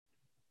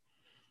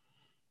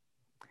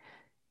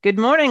Good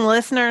morning,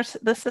 listeners.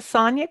 This is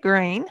Sonya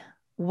Green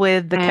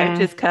with the And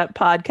Coaches Cup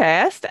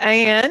podcast.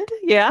 And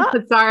yeah,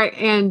 sorry,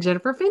 and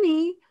Jennifer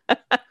Finney.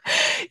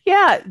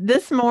 yeah,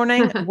 this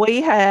morning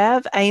we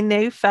have a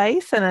new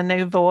face and a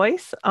new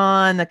voice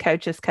on the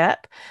Coaches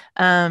Cup.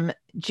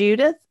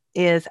 Judith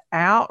is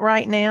out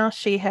right now.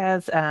 She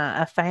has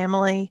a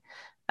family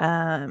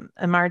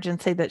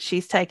emergency that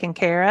she's taking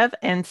care of.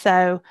 And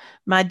so,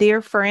 my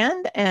dear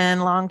friend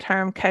and long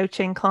term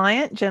coaching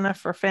client,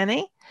 Jennifer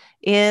Finney,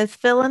 is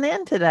filling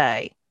in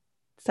today.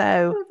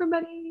 So, Hi,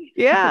 everybody.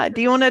 yeah.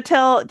 Do you want to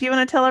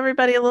tell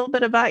everybody a little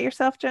bit about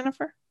yourself,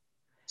 Jennifer?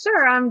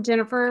 Sure, I'm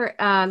Jennifer.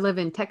 I live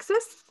in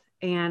Texas,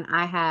 and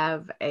I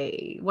have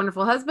a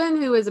wonderful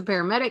husband who is a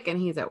paramedic, and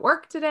he's at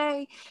work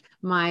today.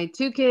 My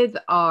two kids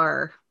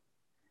are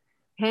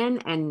 10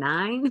 and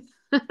 9.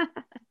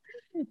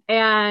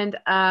 And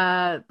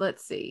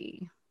let's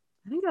see.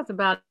 I think that's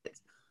about it.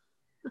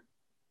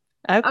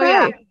 Oh,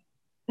 yeah,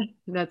 Okay.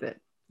 that's it.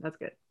 That's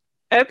good.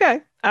 Okay.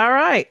 All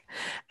right.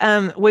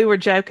 We were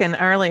joking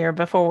earlier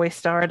before we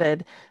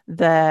started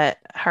that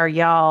her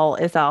y'all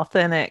is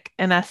authentic.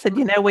 And I said,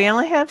 we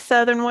only have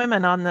Southern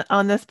women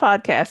on this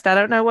podcast. I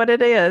don't know what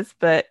it is,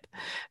 but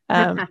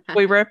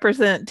we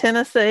represent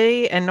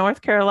Tennessee and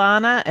North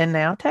Carolina and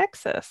now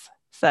Texas.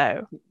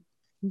 So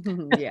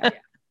Yeah.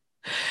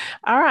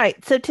 all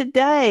right. So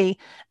today,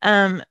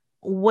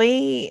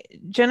 we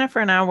Jennifer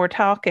and I were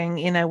talking.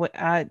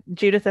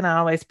 Judith and I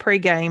always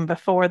pregame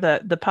before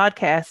the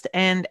podcast,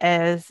 and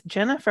as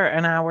Jennifer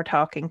and I were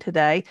talking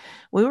today,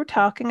 we were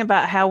talking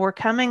about how we're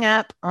coming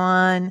up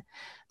on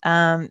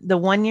the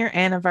 1 year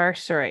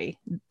anniversary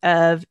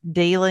of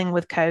dealing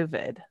with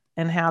COVID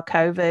and how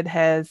COVID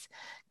has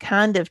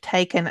kind of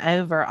taken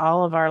over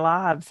all of our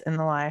lives in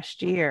the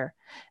last year.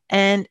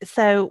 And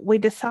so we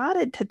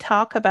decided to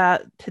talk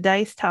about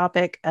today's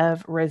topic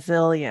of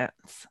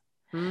resilience.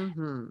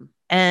 Hmm.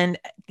 And,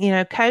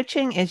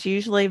 coaching is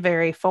usually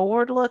very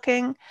forward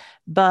looking,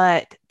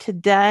 but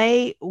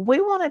today we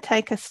want to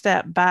take a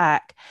step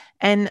back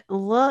and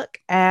look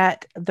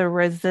at the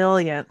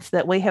resilience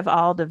that we have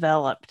all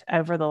developed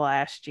over the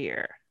last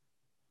year.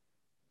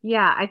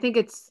 Yeah, I think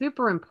it's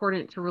super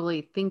important to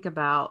really think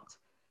about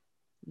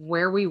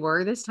where we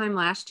were this time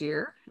last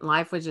year.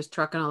 Life was just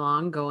trucking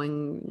along,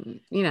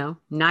 going,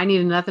 90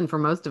 to nothing for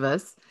most of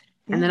us.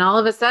 And then Yeah. all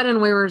of a sudden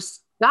we were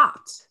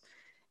stopped.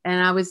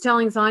 And I was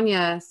telling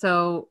Sonya,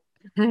 so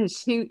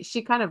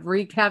she kind of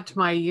recapped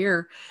my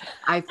year.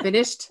 I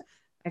finished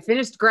I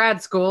finished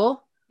grad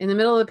school in the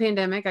middle of the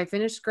pandemic. I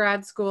finished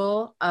grad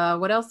school.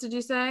 What else did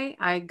you say?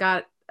 I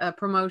got a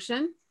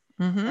promotion.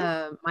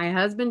 Mm-hmm. My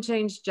husband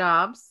changed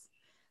jobs.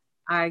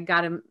 I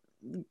got him.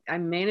 I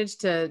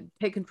managed to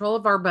take control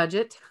of our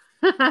budget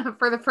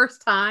for the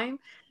first time.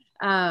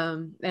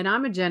 And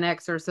I'm a Gen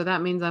Xer, so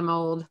that means I'm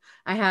old.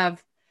 I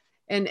have,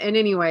 and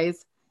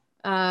anyways,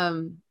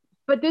 um,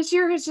 but this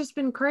year has just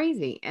been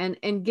crazy,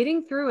 and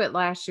getting through it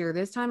last year.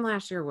 This time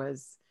last year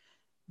was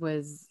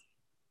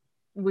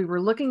we were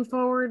looking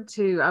forward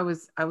to. I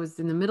was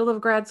in the middle of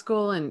grad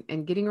school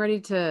and getting ready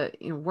to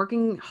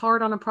working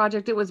hard on a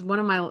project. It was one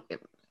of my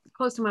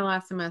close to my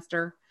last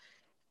semester,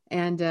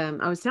 and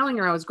I was telling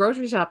her I was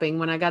grocery shopping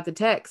when I got the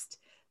text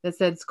that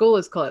said school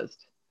is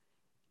closed.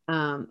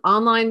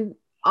 Online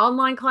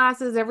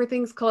classes,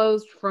 everything's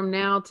closed from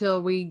now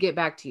till we get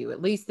back to you,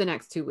 at least the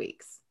next 2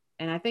 weeks.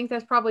 And I think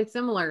that's probably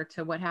similar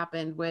to what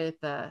happened with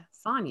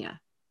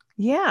Sonya.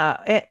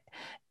 Yeah.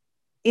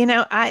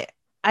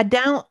 I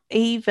don't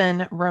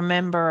even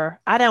remember.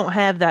 I don't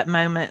have that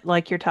moment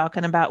like you're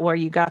talking about where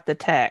you got the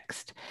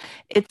text.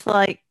 It's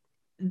like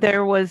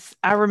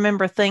I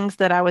remember things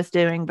that I was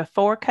doing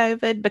before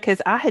COVID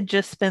because I had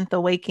just spent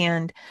the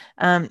weekend.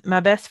 My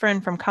best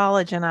friend from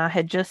college and I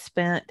had just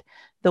spent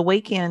the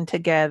weekend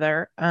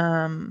together.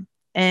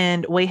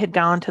 And we had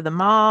gone to the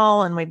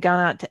mall and we'd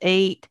gone out to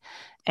eat.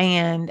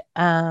 And,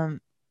 um,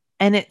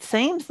 and it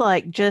seems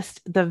like just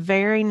the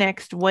very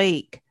next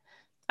week,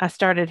 I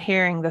started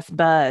hearing this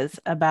buzz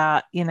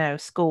about,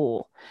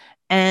 school.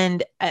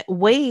 And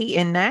we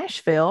in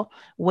Nashville,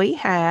 we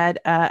had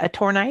a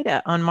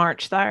tornado on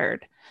March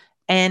 3rd.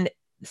 And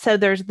so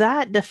there's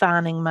that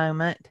defining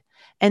moment.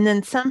 And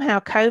then somehow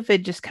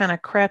COVID just kind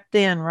of crept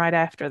in right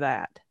after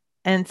that.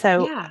 And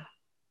so Yeah.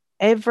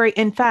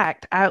 in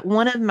fact,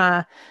 one of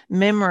my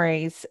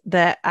memories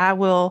that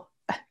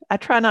I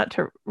try not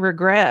to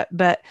regret,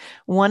 but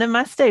one of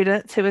my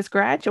students who is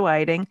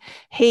graduating,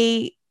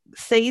 he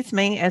sees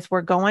me as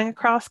we're going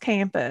across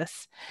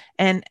campus,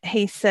 and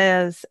he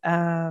says,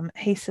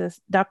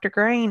 Dr.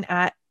 Green,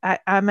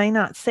 I may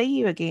not see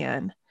you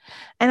again.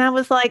 And I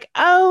was like,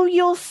 oh,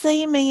 you'll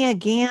see me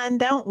again.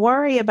 Don't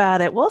worry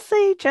about it. We'll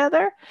see each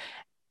other.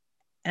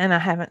 And I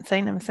haven't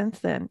seen him since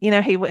then.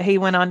 He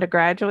went on to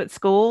graduate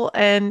school,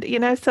 and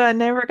so I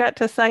never got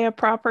to say a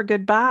proper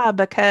goodbye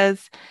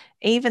because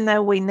even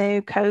though we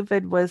knew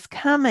COVID was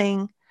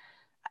coming,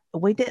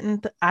 I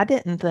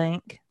didn't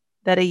think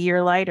that a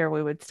year later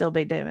we would still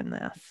be doing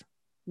this.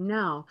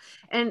 No.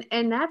 And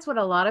that's what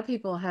a lot of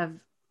people have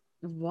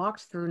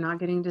walked through, not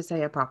getting to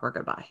say a proper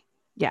goodbye.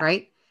 Yeah.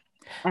 Right?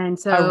 And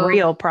A so,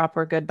 real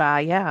proper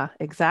goodbye. Yeah,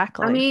 I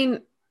exactly.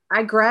 mean,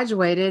 I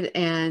graduated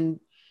and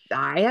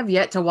I have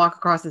yet to walk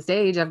across the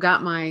stage. I've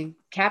got my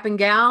cap and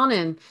gown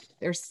and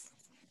they're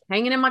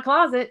hanging in my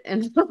closet,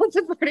 and that's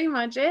pretty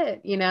much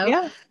it, you know?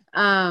 Yeah.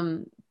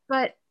 Um,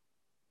 but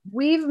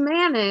we've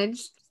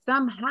managed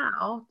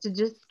somehow to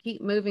just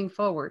keep moving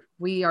forward.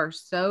 We are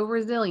so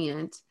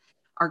resilient.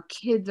 Our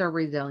kids are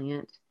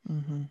resilient.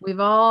 Hmm. We've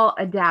all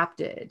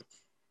adapted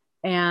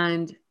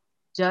and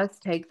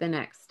just take the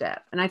next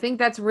step. And I think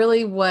that's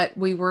really what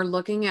we were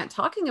looking at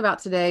talking about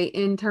today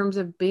in terms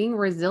of being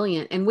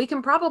resilient. And we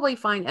can probably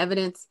find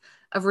evidence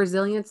of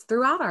resilience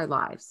throughout our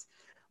lives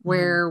Hmm.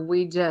 where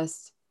we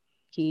just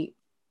keep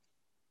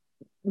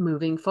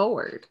moving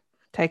forward.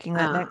 Taking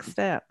that next Um,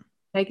 step.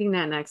 taking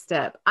that next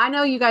step. I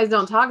know you guys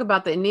don't talk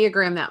about the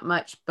Enneagram that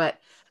much, but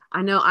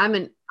I know I'm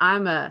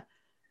a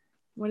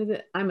what is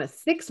it? I'm a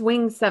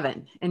 6-wing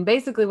 7. And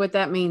basically what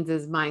that means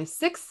is my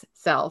sixth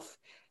self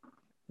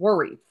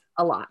worries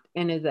a lot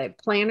and is a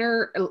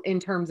planner in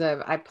terms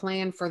of I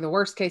plan for the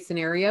worst case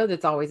scenario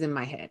that's always in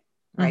my head.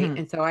 Right. Hmm.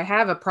 And so I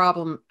have a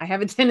problem. I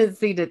have a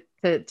tendency to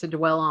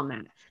dwell on that.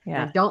 And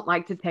I Yeah. don't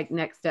like to take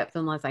next steps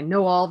unless I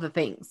know all the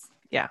things.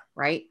 Yeah.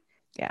 Right.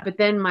 Yeah. But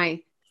then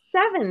my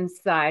 7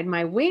 side,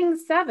 my wing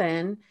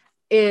 7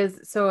 is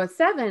so a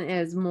 7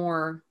 is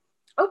more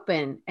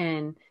open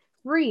and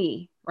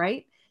free,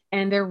 right?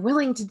 And they're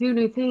willing to do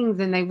new things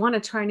and they want to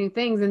try new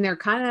things and they're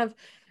kind of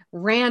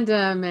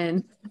random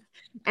and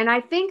I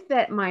think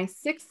that my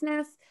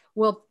sixness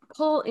will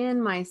pull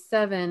in my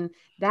 7.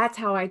 That's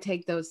how I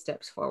take those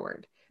steps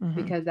forward Hmm.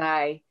 because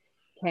I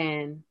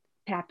can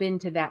tap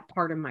into that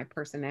part of my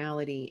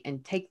personality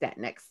and take that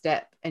next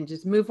step and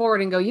just move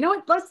forward and go, you know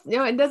what,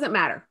 it doesn't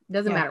matter. It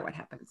doesn't Yeah. matter what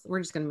happens. We're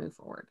just going to move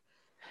forward.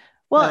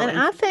 Well, So, and and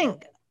I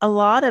think a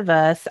lot of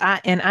us,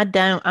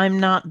 I'm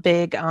not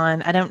big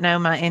on, I don't know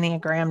my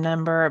Enneagram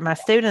number. My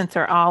students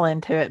are all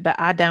into it, but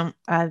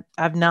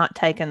I've not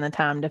taken the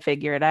time to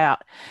figure it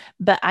out.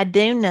 But I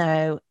do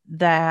know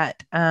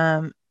that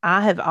I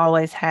have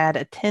always had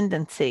a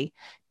tendency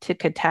to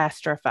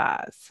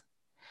catastrophize.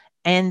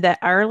 And that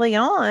early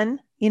on,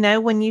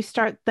 when you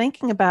start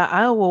thinking about,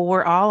 oh, well,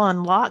 we're all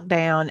on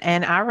lockdown.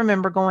 And I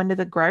remember going to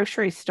the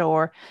grocery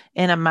store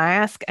in a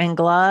mask and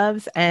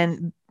gloves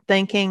and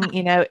thinking,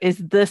 is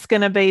this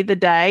going to be the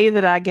day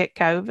that I get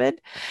COVID?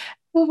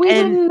 well, we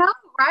And didn't know,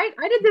 right?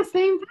 I did the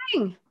same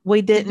thing.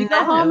 we Did you didn't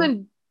go home know.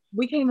 and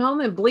we came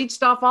home and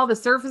bleached off all the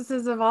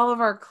surfaces of all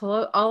of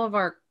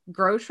our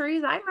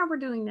groceries? I remember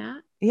doing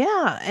that.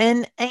 Yeah,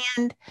 and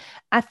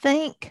I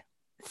think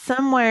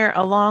somewhere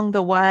along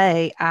the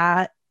way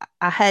I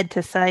had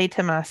to say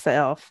to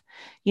myself,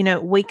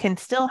 we can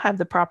still have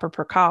the proper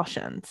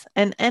precautions.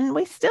 And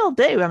we still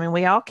do. I mean,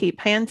 we all keep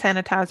hand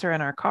sanitizer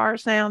in our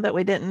cars now that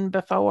we didn't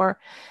before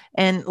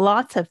and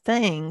lots of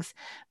things.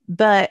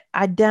 But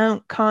I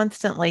don't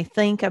constantly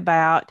think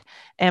about,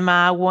 am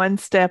I one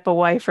step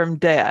away from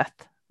death?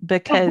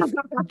 Because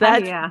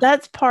that's Yeah.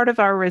 that's part of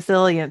our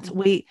resilience.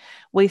 We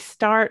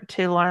start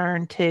to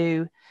learn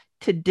to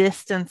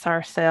distance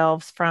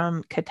ourselves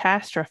from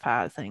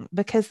catastrophizing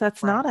because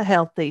that's Right. not a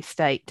healthy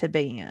state to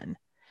be in.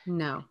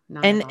 No,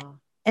 not at And all.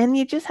 and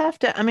you just have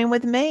to, I mean,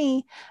 with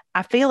me,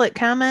 I feel it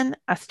coming.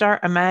 I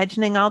start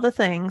imagining all the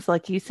things,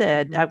 like you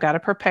said, Mhm. I've got to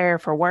prepare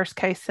for worst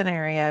case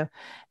scenario.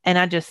 And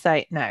I just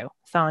say, no,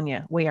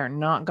 Sonya, we are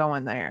not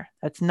going there.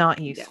 That's not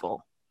Yeah.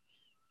 useful.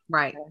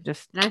 Right.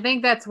 Just, And I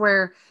think that's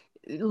where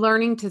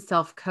learning to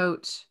self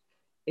coach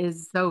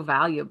is so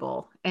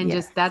valuable. And yeah,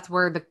 just that's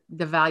where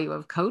the value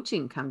of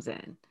coaching comes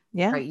in.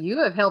 yeah. Right. You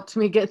have helped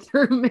me get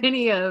through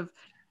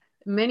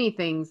many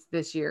things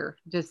this year,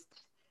 just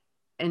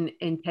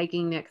in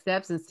taking next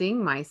steps and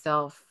seeing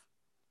myself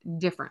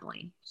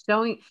differently,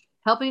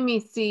 helping me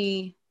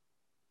see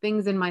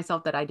things in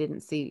myself that I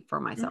didn't see for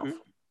myself. Hmm.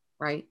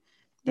 Right.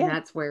 And Yeah.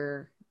 that's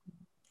where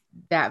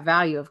that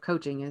value of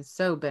coaching is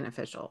so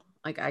beneficial.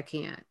 Like I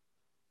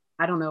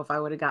don't know if I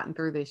would have gotten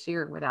through this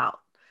year without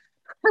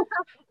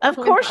Of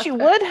course without you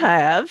that. would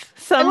have I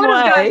some would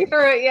have gotten way.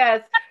 through it,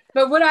 yes.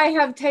 But would I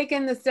have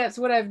taken the steps?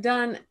 Would I've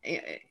done?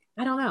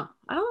 I don't know.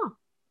 I don't know.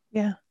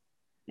 Yeah.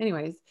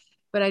 Anyways,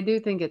 but I do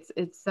think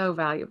it's so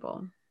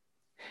valuable.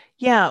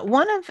 Yeah,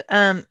 one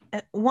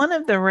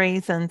of the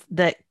reasons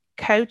that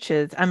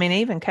coaches, I mean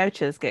even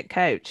coaches get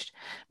coached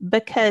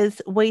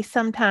because we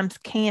sometimes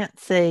can't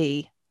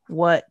see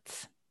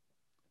what's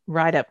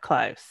right up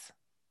close.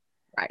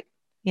 Right.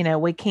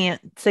 We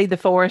can't see the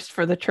forest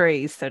for the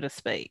trees, so to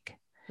speak.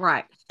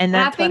 Right. And And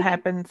I that's what think,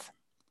 happens.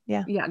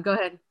 Yeah. yeah, go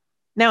ahead.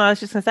 No, I was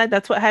just going to say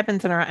that's what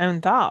happens in our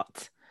own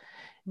thoughts.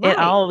 It Right.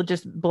 all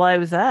just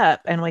blows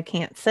up and we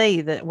can't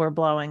see that we're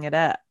blowing it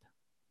up.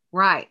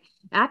 Right.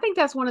 And I think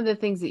that's one of the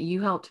things that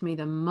you helped me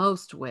the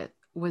most with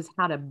was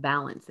how to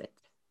balance it,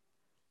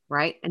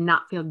 right? And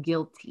not feel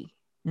guilty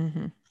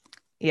Hmm.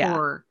 Yeah.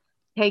 for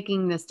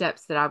taking the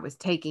steps that I was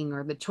taking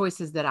or the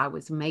choices that I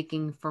was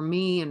making for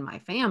me and my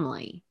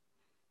family.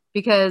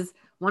 Because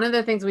one of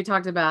the things we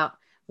talked about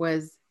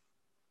was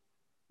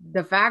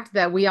the fact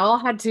that we all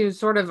had to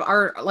sort of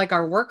our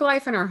work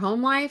life and our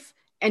home life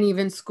and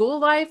even school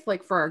life,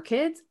 like for our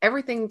kids,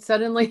 everything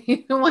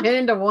suddenly went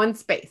into one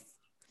space.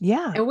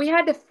 Yeah. And we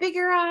had to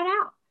figure it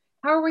out.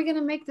 How are we going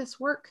to make this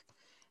work?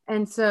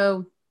 And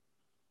so,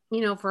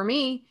 for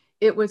me,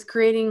 it was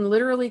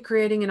literally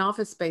creating an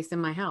office space in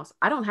my house.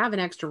 I don't have an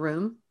extra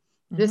room.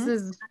 This Hmm.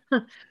 is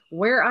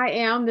where I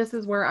am. This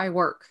is where I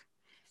work.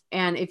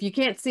 And if you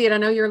can't see it, I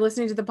know you're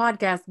listening to the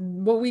podcast.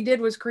 What we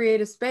did was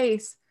create a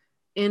space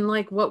in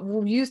like what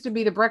used to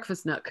be the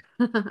breakfast nook,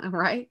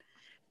 right?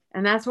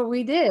 And that's what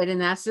we did.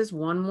 And that's just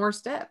one more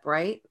step,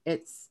 right?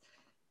 It's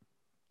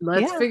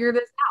let's Yeah. figure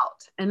this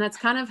out. And that's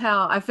kind of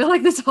how I feel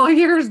like this whole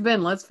year has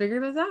been. Let's figure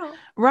this out.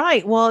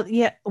 Right. Well,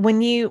 yeah,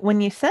 when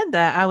you said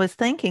that, I was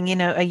thinking,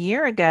 a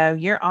year ago,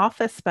 your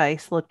office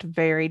space looked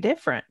very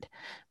different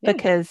Yeah.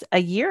 because a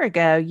year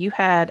ago you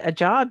had a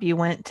job you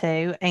went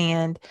to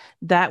and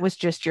that was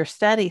just your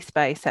study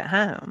space at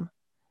home.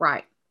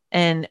 Right.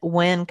 And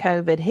when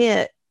COVID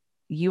hit,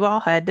 you all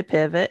had to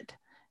pivot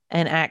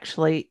and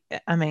actually,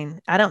 I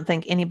mean, I don't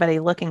think anybody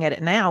looking at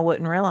it now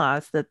wouldn't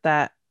realize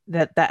that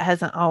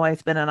hasn't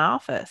always been an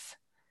office.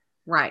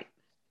 Right.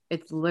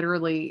 It's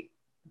literally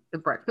the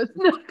breakfast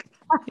nook.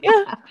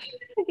 Yeah.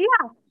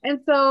 Yeah.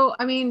 And so,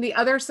 I mean, on the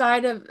other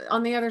side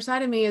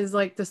of me is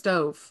like the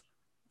stove,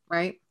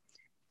 right?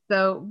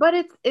 So, but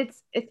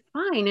it's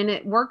fine and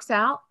it works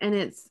out and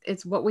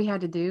it's what we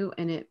had to do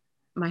and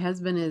my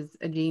husband is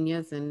a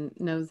genius and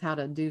knows how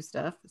to do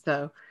stuff.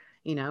 So,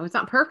 it's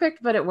not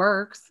perfect, but it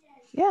works.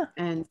 Yeah.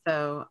 And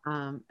so,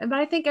 but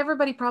I think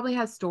everybody probably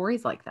has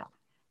stories like that,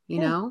 you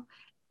Yeah. know,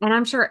 and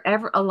I'm sure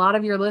a lot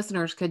of your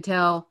listeners could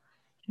tell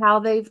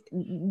how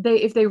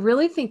if they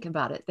really think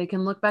about it, they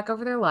can look back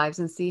over their lives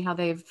and see how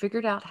they've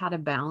figured out how to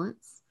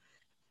balance.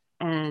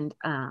 And,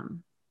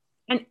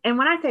 and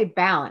when I say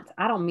balance,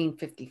 I don't mean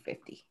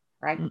 50-50,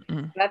 right?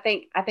 Mm-mm. But I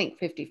think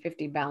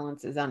 50-50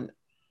 balance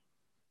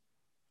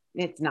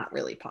it's not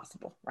really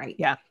possible, right?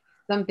 Yeah.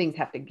 Some things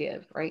have to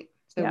give, right?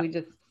 So Yeah. we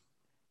just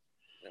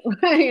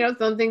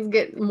some things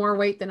get more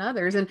weight than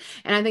others. And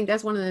I think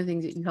that's one of the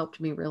things that you helped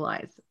me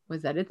realize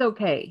was that it's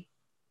okay.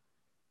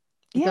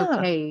 It's Yeah.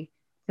 okay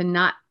to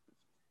not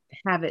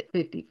have it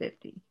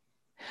 50-50.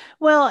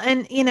 Well,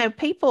 and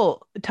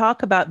people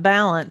talk about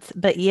balance,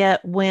 but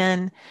yet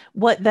when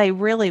what they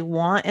really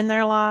want in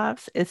their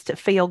lives is to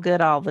feel good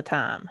all the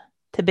time,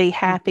 to be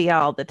happy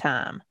all the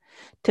time,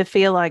 to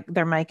feel like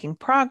they're making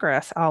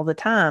progress all the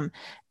time.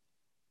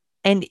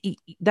 And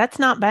that's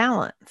not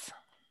balance.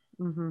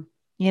 Mm-hmm.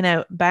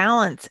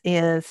 Balance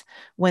is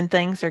when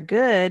things are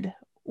good,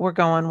 we're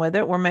going with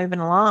it, we're moving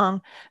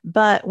along.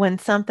 But when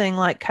something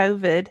like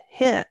COVID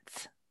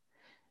hits,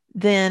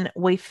 then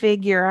we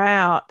figure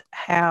out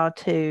how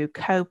to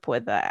cope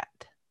with that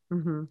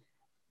Mm-hmm.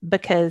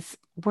 because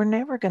we're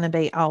never going to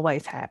be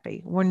always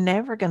happy. We're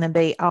never going to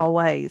be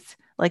always,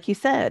 like you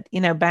said,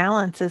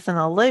 balance is an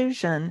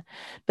illusion,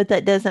 but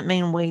that doesn't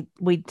mean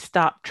we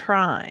stop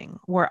trying.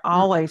 We're Mm-hmm.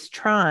 always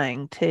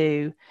trying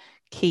to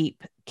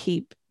keep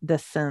the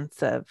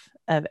sense of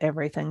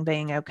everything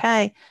being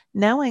okay,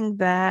 knowing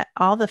that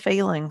all the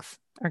feelings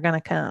are going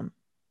to come.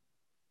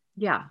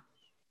 Yeah.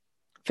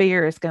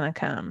 Fear is going to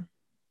come.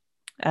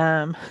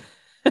 Um,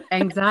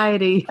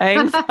 Anxiety.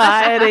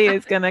 Anxiety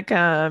is going to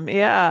come.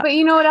 Yeah. But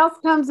you know what else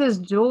comes is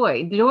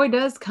joy. Joy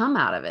does come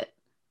out of it,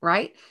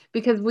 right?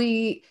 Because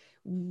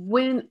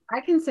when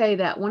I can say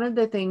that one of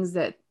the things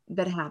that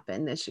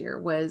happened this year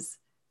was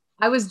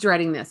I was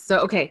dreading this. So,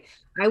 okay,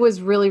 I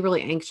was really,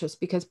 really anxious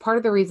because part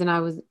of the reason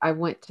I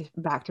went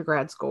back to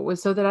grad school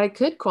was so that I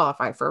could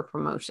qualify for a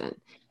promotion,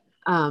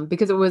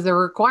 because it was a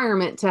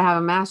requirement to have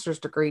a master's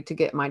degree to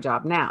get my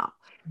job now.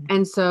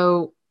 And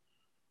so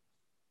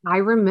I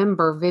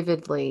remember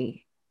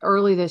vividly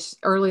early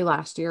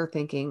last year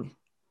thinking,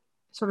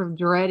 sort of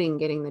dreading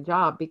getting the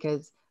job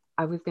because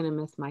I was going to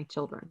miss my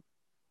children.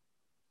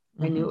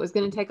 I knew Hmm. it was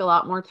going to take a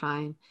lot more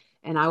time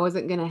and I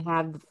wasn't going to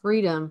have the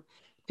freedom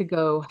to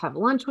go have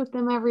lunch with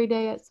them every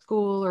day at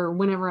school or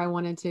whenever I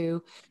wanted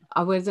to.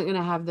 I wasn't going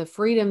to have the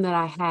freedom that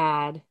I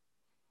had,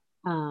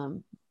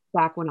 um,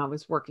 back when I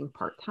was working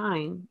part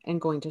time and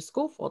going to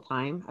school full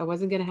time. I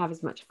wasn't going to have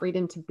as much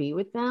freedom to be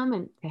with them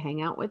and to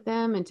hang out with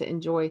them and to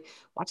enjoy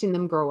watching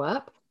them grow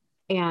up.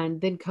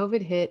 And then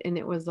COVID hit, and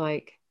it was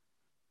like,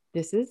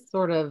 this is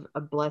sort of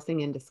a blessing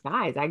in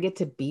disguise. I get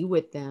to be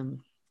with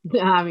them.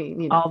 I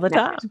mean, All the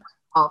now time.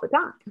 all the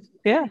time.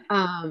 Yeah.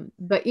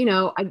 But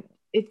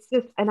it's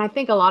just, and I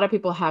think a lot of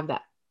people can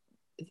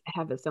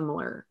have a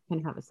similar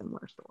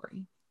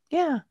story.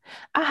 Yeah.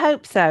 I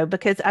hope so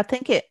because I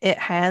think it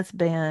has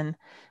been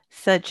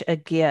such a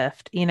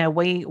gift. We've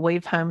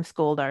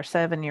homeschooled our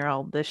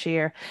 7-year-old this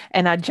year,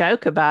 and I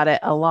joke about it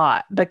a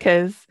lot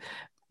because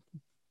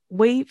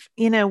we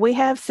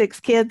have 6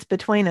 kids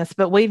between us,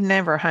 but we've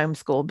never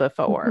homeschooled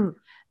before.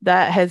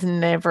 That has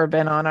never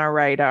been on our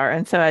radar.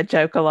 And so I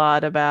joke a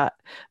lot about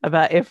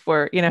if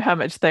we're, how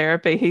much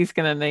therapy he's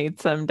going to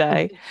need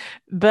someday.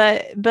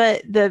 But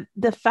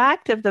the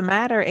fact of the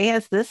matter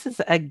is this is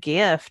a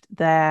gift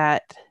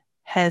that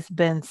has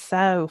been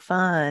so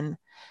fun,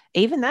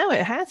 even though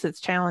it has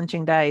its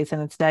challenging days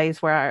and its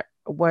days where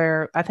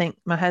where I think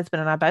my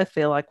husband and I both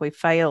feel like we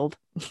failed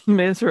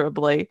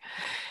miserably,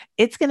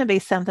 it's going to be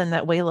something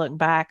that we look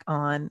back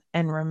on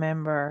and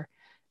remember,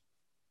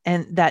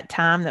 and that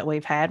time that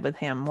we've had with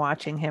him,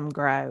 watching him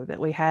grow, that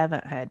we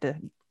haven't had to,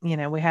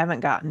 we haven't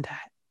gotten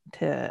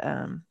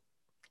to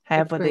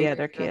have with the Experience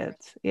other that.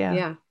 kids. Yeah.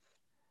 Yeah.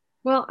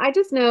 Well, I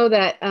just know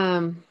that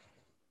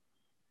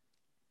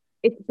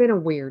it's been a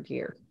weird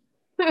year.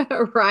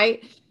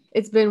 Right?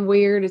 It's been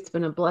weird. It's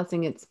been a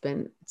blessing. It's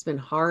been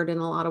hard in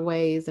a lot of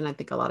ways, and I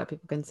think a lot of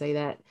people can say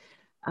that.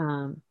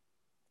 Um,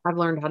 I've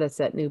learned how to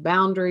set new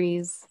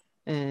boundaries,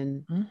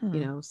 and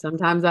Hmm.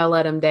 sometimes I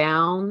let them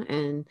down,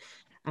 and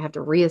I have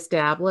to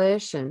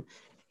reestablish, and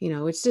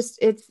it's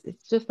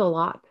just a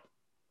lot.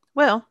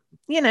 Well,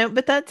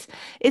 but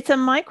it's a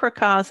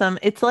microcosm.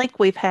 It's like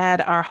we've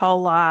had our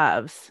whole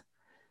lives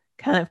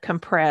kind of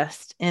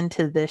compressed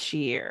into this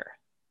year.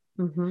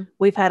 Hmm.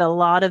 We've had a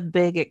lot of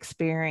big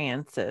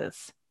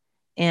experiences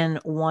in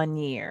one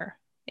year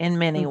in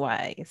many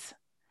ways.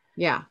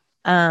 Yeah,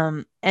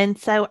 And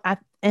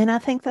I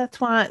think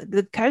that's why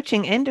the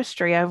coaching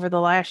industry over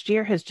the last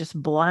year has just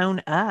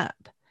blown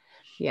up.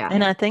 yeah,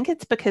 And I think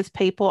it's because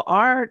people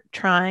are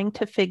trying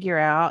to figure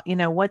out,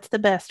 what's the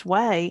best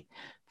way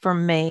for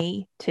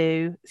me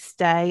to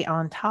stay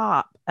on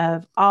top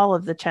of all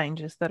of the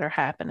changes that are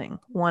happening,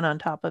 one on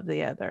top of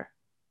the other.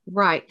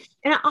 right.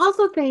 And I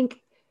also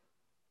think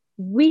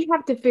we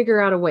have to figure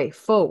out a way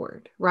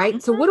forward,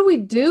 right? So, Hmm. what do we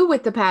do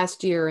with the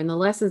past year and the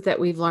lessons that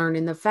we've learned,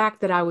 and the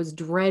fact that I was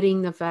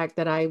dreading the fact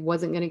that I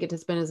wasn't going to get to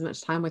spend as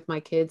much time with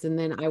my kids, and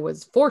then I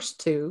was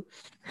forced to?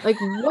 Like,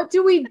 what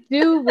do we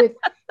do with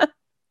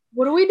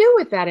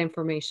that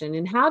information,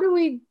 and how do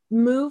we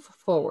move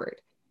forward?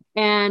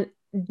 And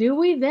do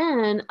we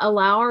then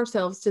allow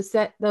ourselves to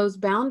set those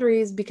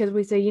boundaries because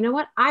we say, you know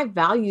what, I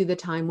value the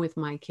time with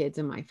my kids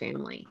and my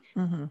family.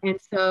 Hmm. And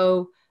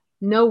so,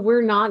 no,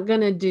 we're not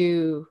going to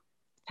do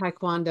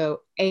taekwondo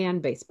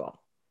and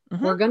baseball.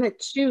 We're Hmm. going to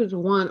choose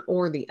one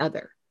or the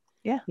other,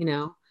 Yeah. you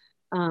know,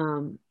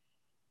 um,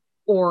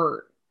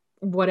 or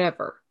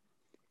whatever.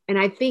 And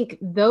I think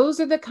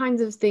those are the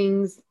kinds of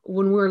things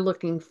when we're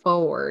looking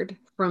forward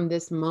from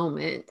this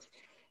moment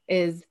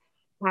is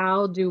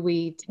how do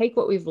we take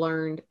what we've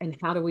learned and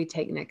how do we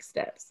take next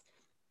steps?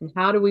 And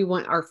how do we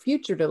want our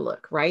future to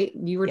look, right?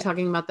 You were Yeah.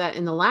 talking about that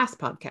in the last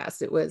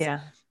podcast. It was, Yeah.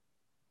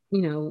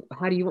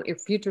 how do you want your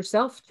future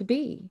self to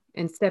be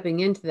and stepping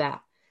into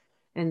that?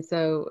 And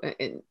so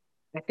and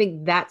I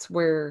think that's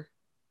where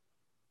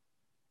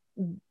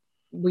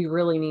we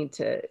really need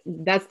to,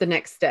 that's the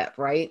next step,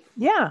 right?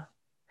 Yeah.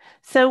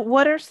 So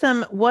what are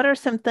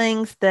some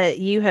things that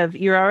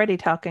you're already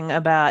talking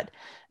about,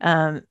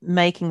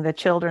 making the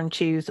children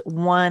choose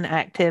one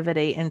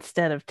activity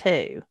instead of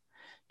two,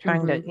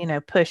 trying to, Hmm.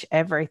 push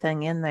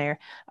everything in there.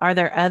 Are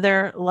there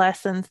other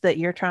lessons that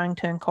you're trying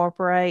to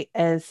incorporate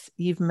as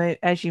you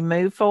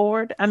move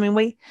forward? I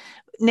mean,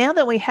 now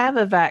that we have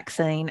a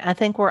vaccine, I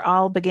think we're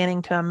all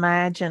beginning to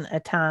imagine a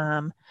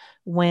time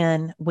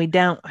when we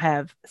don't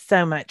have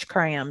so much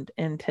crammed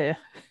into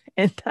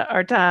into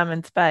our time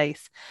and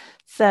space.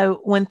 So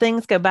when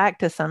things go back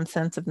to some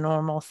sense of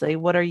normalcy,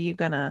 what are you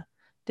going to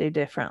do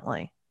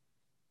differently?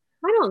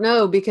 I don't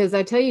know because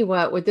I tell you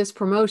what, with this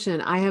promotion,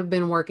 I have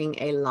been working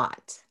a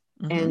lot.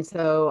 Hmm. And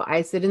so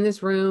I sit in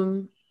this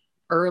room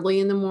early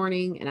in the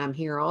morning and I'm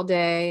here all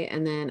day.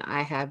 And then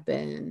I have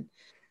been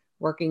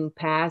working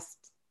past,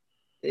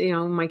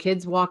 my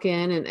kids walk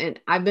in and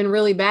I've been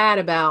really bad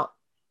about,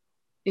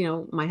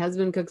 my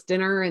husband cooks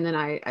dinner and then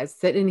I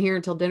sit in here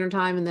until dinner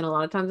time. And then a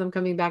lot of times I'm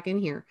coming back in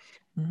here.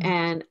 Hmm.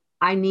 And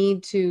I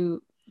need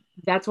to,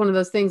 that's one of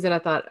those things that I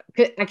thought,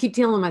 I keep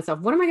telling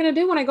myself, what am I going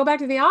to do when I go back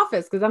to the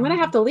office? Because I'm going to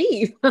have Hmm. to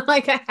leave.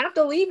 Like I have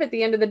to leave at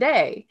the end of the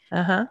day.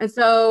 Uh-huh. And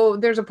so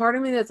there's a part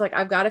of me that's like,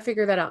 I've got to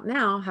figure that out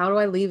now. How do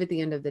I leave at the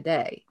end of the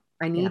day?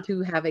 I Yeah. need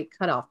to have a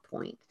cutoff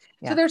point.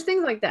 So Yeah. there's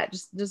things like that,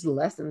 just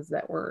lessons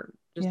that we're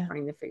just Yeah.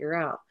 trying to figure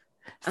out.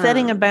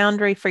 Setting a Um,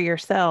 boundary for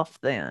yourself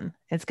then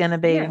is going to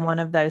be yeah, one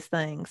of those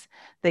things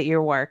that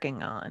you're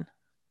working on.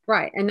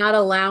 right. And not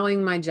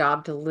allowing my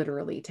job to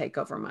literally take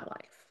over my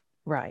life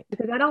Right.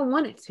 because I don't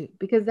want it to,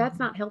 because that's Mhm.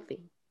 not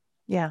healthy,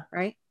 Yeah.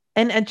 right?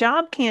 And a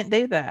job can't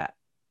do that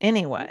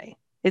anyway.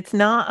 It's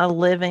not a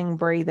living,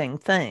 breathing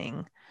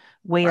thing.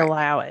 We Right.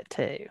 allow it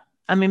to.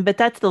 I mean, but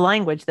that's the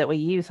language that we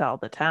use all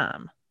the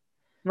time.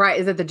 Right.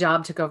 Is it the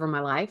job took over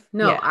my life?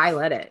 No, I Yes.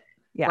 let it.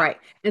 Yeah. Right.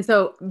 And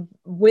so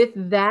with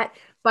that,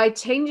 by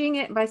changing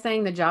it, by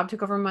saying the job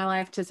took over my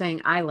life to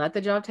saying I let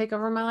the job take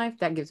over my life,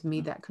 that gives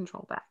me that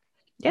control back.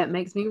 Yeah. That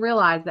makes me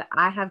realize that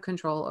I have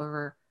control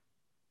over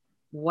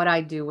what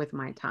I do with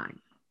my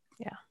time.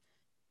 Yeah.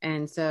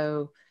 And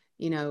so,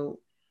 you know,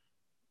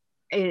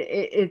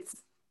 it's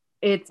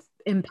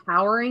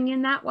empowering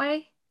in that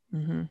way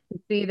Hmm.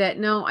 to see that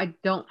no, I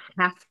don't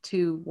have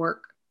to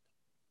work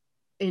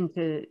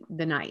into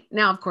the night.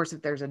 Now, of course,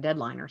 if there's a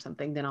deadline or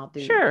something, then I'll do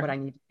what Sure. I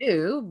need to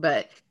do.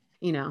 But,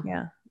 you know,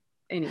 Yeah.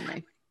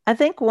 anyway. I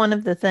think one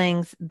of the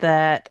things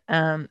that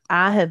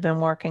I have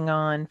been working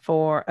on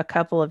for a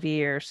couple of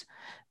years,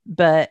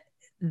 but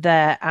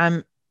that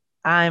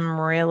I'm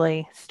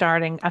really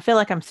starting, I feel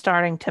like I'm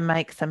starting to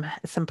make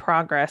some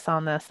progress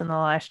on this in the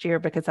last year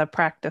because I've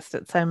practiced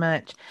it so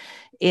much,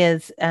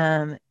 is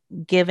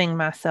giving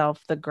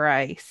myself the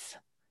grace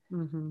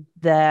Mm-hmm.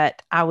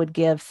 that I would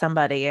give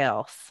somebody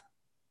else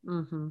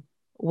Mm-hmm.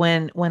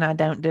 when I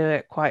don't do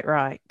it quite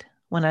right,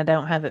 when I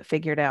don't have it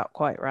figured out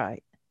quite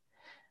right.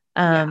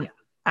 Yeah. Um,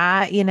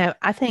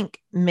 I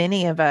think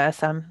many of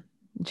us, I'm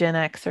Gen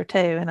Xer too,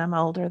 and I'm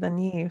older than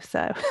you,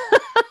 so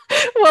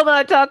we'll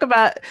not talk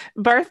about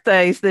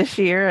birthdays this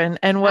year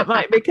and what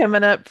might be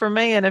coming up for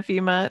me in a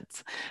few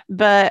months.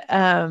 But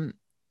I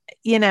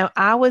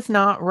was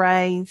not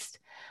raised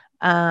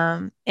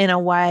in a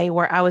way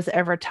where I was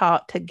ever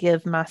taught to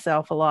give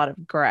myself a lot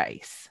of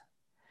grace.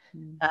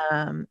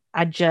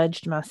 I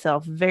judged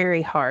myself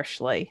very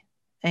harshly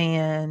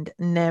and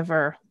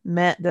never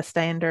met the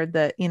standard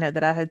that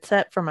I had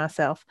set for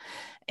myself.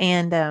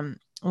 And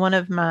one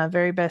of my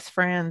very best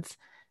friends,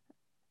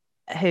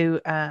 who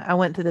I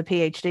went to the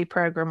PhD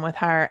program with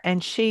her,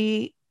 and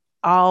she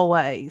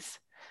always,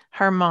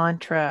 her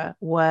mantra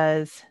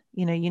was,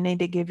 you need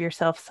to give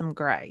yourself some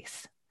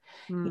grace.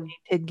 You Mm. need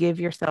to give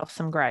yourself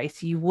some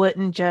grace. You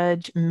wouldn't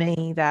judge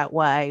me that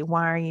way.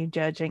 Why are you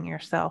judging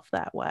yourself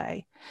that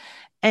way?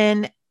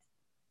 And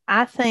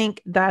I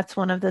think that's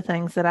one of the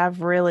things that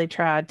I've really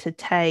tried to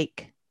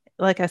take,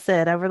 like I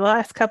said, over the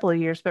last couple of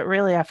years, but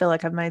really I feel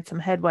like I've made some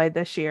headway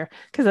this year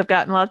because I've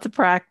gotten lots of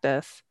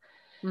practice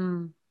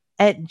Mm.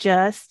 at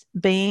just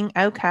being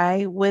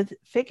okay with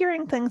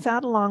figuring things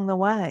out along the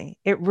way.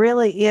 It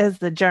really is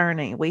the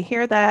journey. We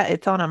hear that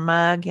it's on a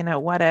mug,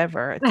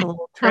 whatever. It's a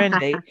little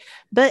trendy,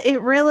 but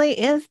it really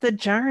is the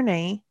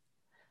journey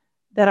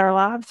that our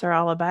lives are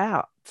all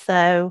about.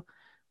 So,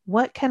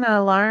 what can I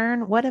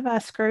learn? What have I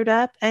screwed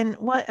up? And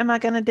what am I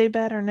going to do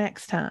better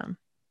next time?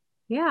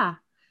 Yeah.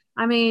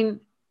 I mean,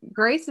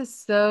 grace is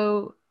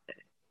so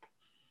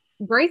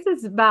grace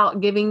is about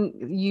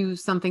giving you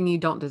something you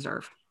don't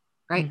deserve,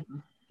 right?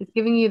 Mhm. It's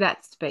giving you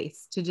that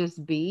space to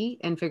just be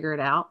and figure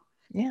it out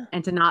Yeah.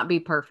 and to not be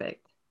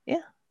perfect,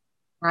 Yeah.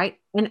 right?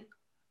 And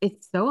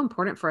it's so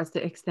important for us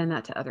to extend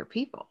that to other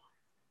people,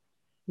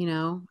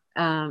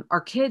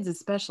 our kids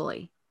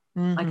especially.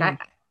 Like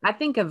Hmm. I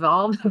think of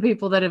all the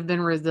people that have been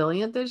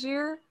resilient this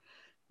year,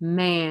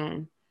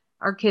 man,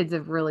 our kids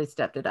have really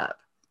stepped it up,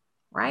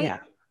 right? Yeah.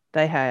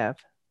 They have.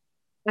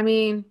 I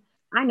mean,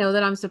 I know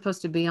that I'm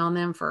supposed to be on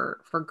them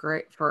for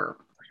great for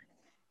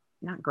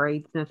not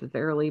grades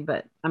necessarily,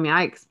 but I mean,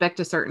 I expect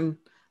a certain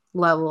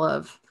level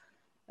of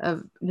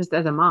just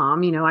as a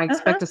mom, I Uh huh.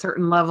 expect a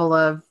certain level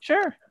of,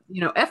 Sure.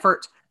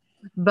 effort.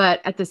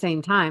 But at the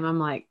same time, I'm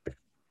like,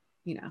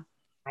 you know,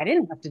 I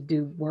didn't have to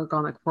do work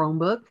on a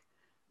Chromebook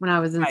when I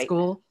was in Right.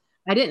 school.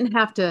 I didn't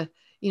have to,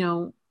 you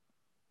know,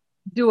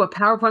 do a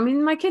PowerPoint. I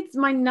mean, my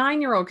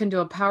 9-year-old can do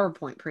a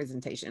PowerPoint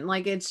presentation.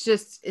 Like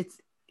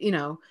you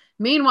know,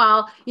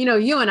 meanwhile,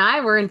 you and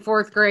I were in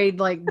fourth grade,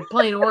 like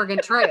playing Oregon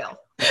Trail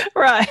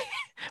Right.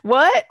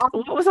 What? on,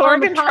 What was on the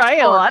Oregon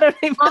Trail? Commodore, I don't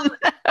even on,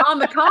 on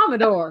the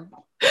Commodore,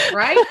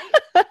 right?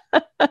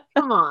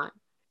 Come on.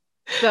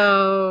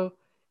 So,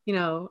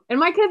 and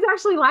my kids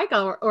actually like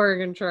our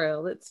Oregon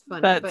Trail. It's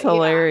funny, That's but yeah,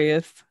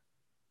 hilarious.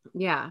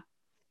 yeah.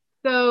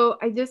 So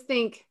I just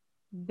think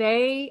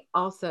they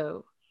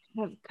also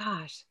have,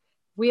 gosh,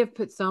 we have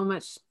put so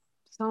much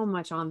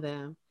on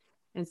them.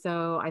 And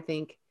so I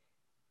think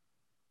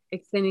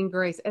extending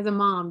grace as a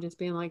mom, just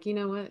being like, you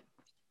know what?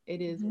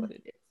 It is Hmm. what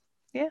it is.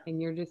 Yeah.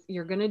 And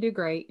you're going to do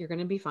great. You're going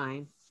to be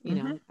fine.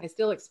 Hmm. I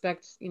still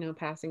expect,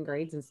 passing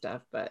grades and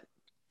stuff, but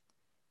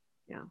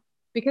yeah,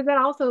 because that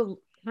also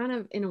kind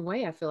of, in a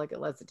way, I feel like it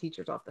lets the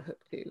teachers off the hook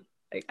too.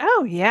 Like,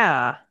 Oh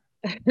yeah.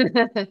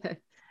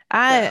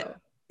 I so,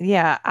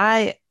 yeah,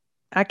 I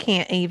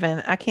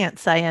can't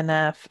say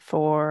enough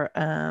for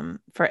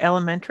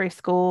elementary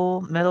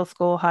school, middle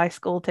school, high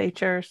school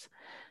teachers.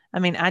 I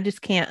mean, I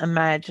just can't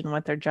imagine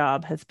what their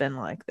job has been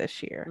like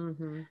this year.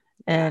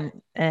 yeah,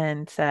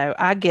 And so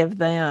I give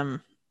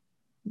them,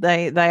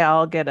 they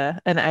all get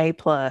an A+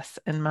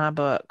 in my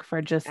book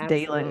for just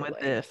dealing with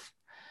absolutely.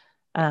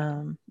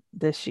 Yeah.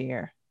 this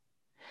year.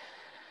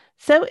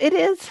 So it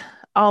is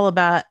all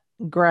about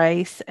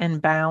grace and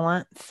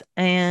balance.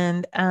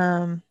 And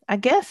I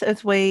guess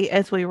as we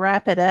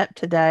wrap it up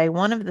today,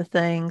 one of the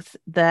things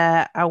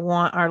that I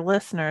want our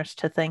listeners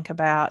to think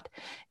about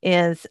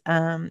is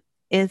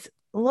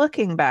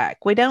looking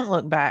back. We don't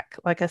look back,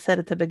 like I said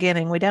at the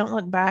beginning, we don't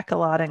look back a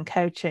lot in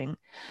coaching.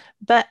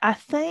 But I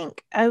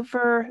think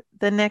over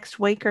the next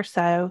week or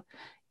so,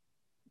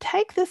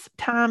 take this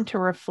time to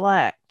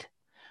reflect.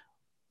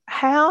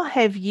 How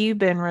have you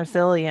been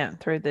resilient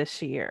through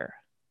this year?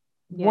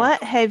 Yes.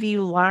 What have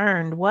you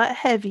learned? What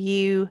have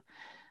you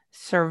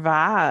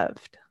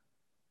survived?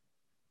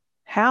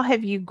 How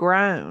have you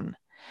grown?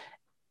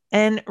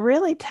 And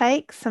really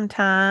take some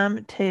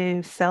time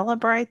to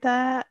celebrate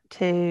that,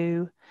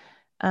 to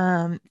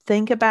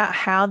think about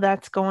how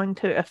that's going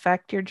to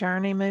affect your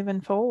journey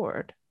moving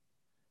forward.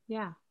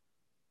 Yeah.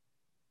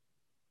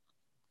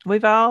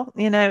 We've all,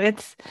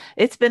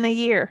 it's been a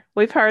year.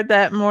 We've heard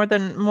that more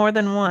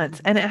than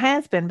once, and it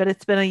has been, but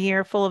it's been a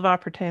year full of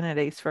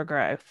opportunities for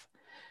growth.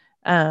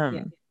 Yeah.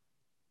 Um,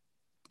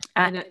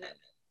 I, And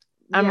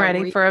I'm yeah,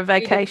 ready for a redefine.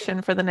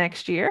 vacation for the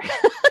next year.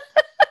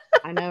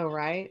 I know,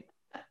 right?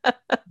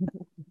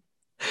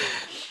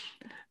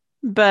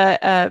 But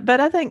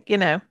I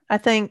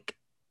think,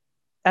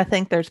 I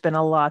think there's been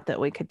a lot that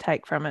we could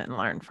take from it and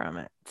learn from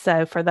it.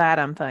 So for that,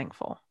 I'm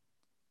thankful.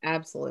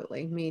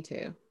 Absolutely. Me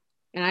too.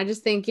 And I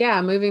just think,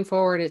 yeah, moving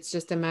forward, it's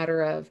just a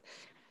matter of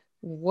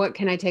what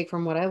can I take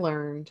from what I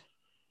learned,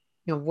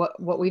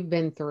 what we've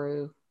been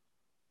through,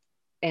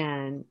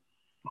 and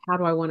how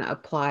do I want to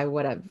apply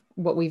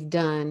what we've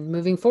done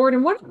moving forward,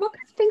 and what kind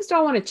of things do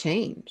I want to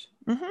change?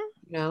 Hmm.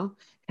 You know,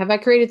 have I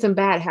created some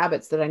bad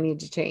habits that I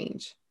need to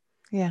change?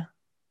 Yeah.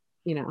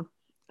 You know,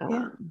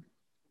 Yeah.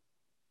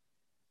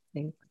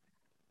 things.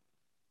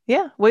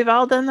 Yeah. We've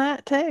all done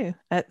that too.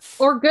 That's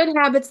Or good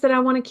habits that I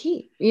want to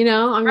keep. I mean,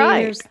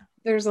 right.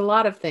 there's a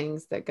lot of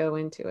things that go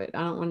into it. I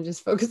don't want to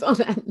just focus on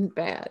that and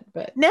bad,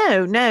 but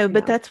No, no, you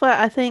but know, that's what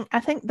I think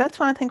that's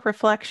why I think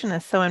reflection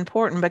is so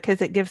important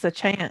because it gives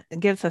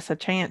us a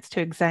chance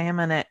to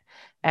examine it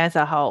as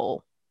a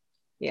whole.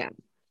 yeah.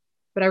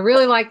 But I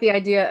really like the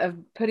idea of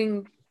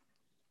putting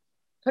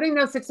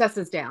those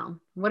successes down.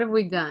 What have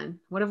we done?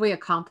 What have we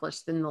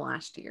accomplished in the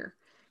last year?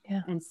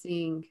 Yeah. And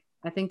seeing,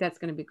 I think that's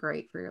going to be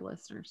great for your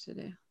listeners to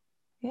do.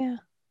 Yeah.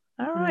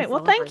 All And then right.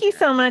 Well, thank celebrate you that.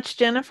 so much,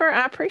 Jennifer.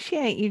 I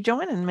appreciate you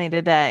joining me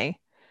today.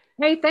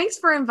 Hey, thanks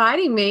for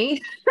inviting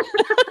me.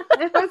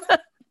 it was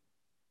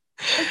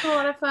it's a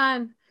lot of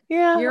fun.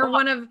 Yeah. You're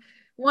Well,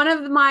 one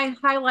of my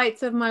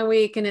highlights of my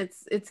week, and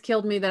it's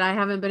killed me that I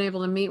haven't been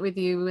able to meet with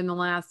you in the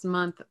last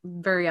month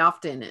very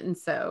often. And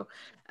so,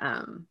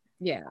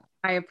 yeah,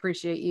 I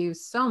appreciate you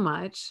so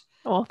much.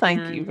 well, thank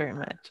you And very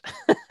much.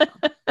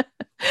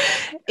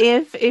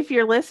 If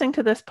you're listening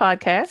to this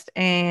podcast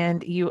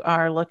and you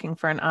are looking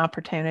for an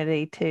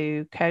opportunity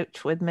to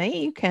coach with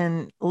me, you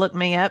can look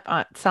me up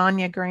at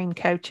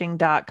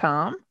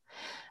sonyagreencoaching.com.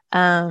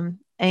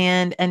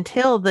 And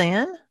until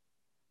then,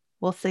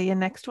 we'll see you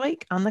next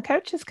week on the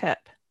Coach's Cup.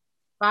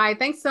 bye.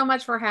 Thanks so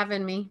much for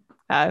having me.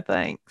 Oh,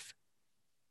 thanks.